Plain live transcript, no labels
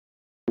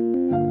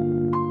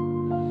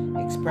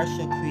express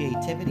your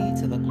creativity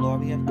to the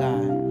glory of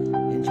God.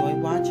 Enjoy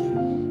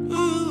watching.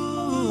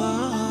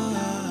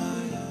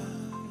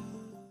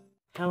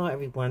 Hello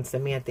everyone,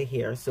 Samantha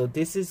here. So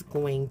this is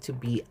going to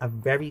be a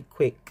very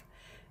quick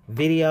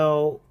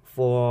video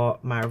for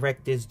my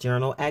Rector's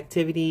Journal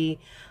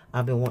activity.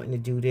 I've been wanting to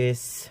do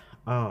this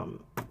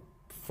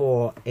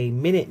for a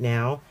minute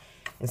now,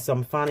 and so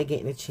I'm finally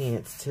getting a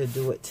chance to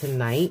do it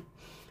tonight.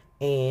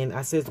 And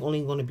I said it's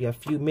only going to be a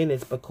few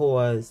minutes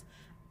because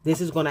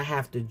this is going to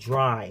have to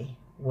dry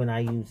when I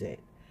use it.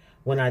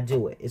 When I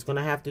do it, it's going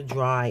to have to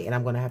dry, and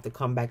I'm going to have to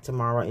come back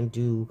tomorrow and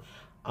do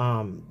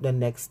the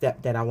next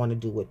step that I want to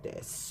do with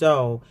this.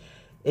 So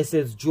it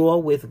says draw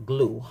with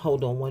glue.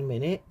 Hold on 1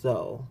 minute.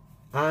 So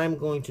I'm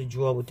going to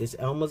draw with this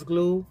Elmer's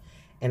glue,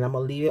 and I'm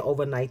going to leave it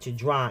overnight to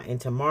dry,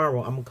 and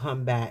tomorrow I'm going to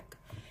come back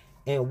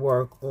and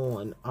work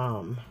on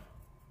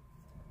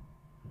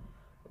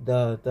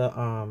the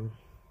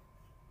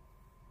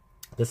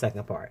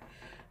second part.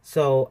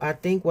 So I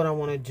think what I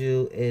want to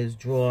do is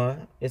draw.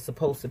 It's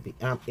supposed to be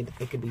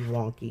it could be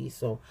wonky,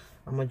 so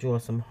I'm gonna draw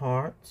some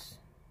hearts.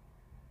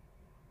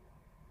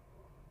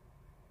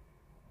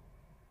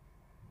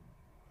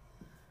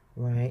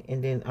 Right,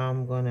 and then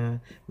I'm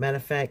gonna, matter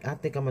of fact, I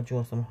think I'm gonna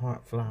draw some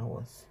heart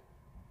flowers.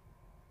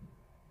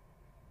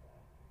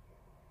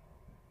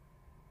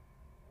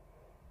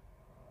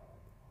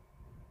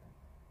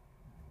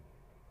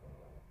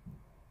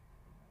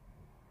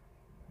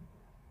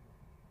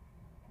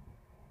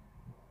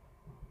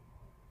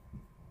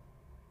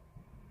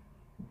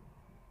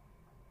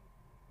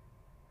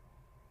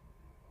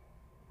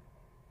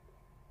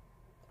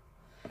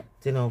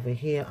 Then over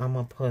here, I'm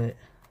going to put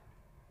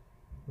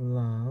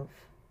love.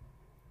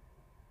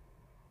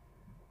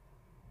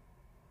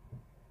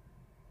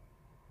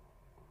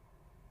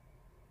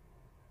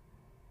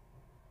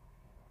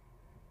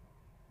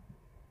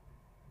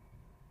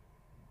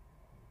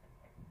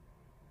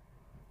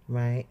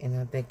 Right, and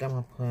I think I'm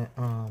going to put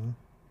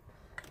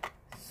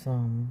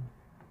some,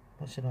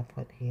 what should I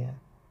put here?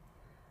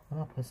 I'm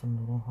going to put some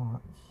little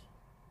hearts.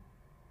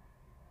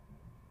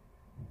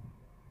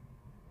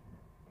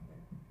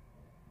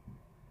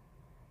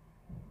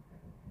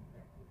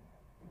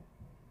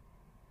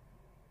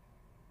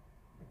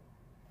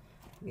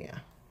 Yeah,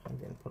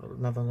 and then put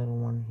another little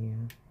one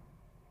here.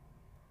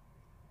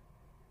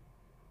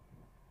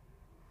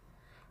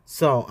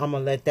 So I'm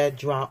gonna let that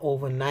dry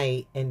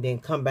overnight and then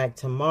come back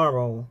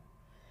tomorrow,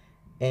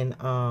 and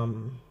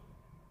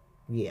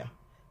yeah.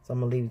 So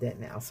I'm gonna leave that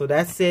now. So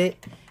that's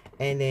it,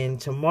 and then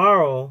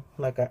tomorrow,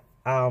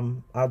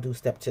 I'll do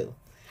step 2.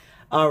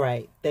 All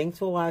right. Thanks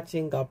for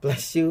watching. God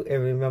bless you,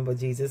 and remember,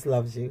 Jesus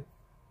loves you.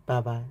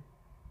 Bye bye.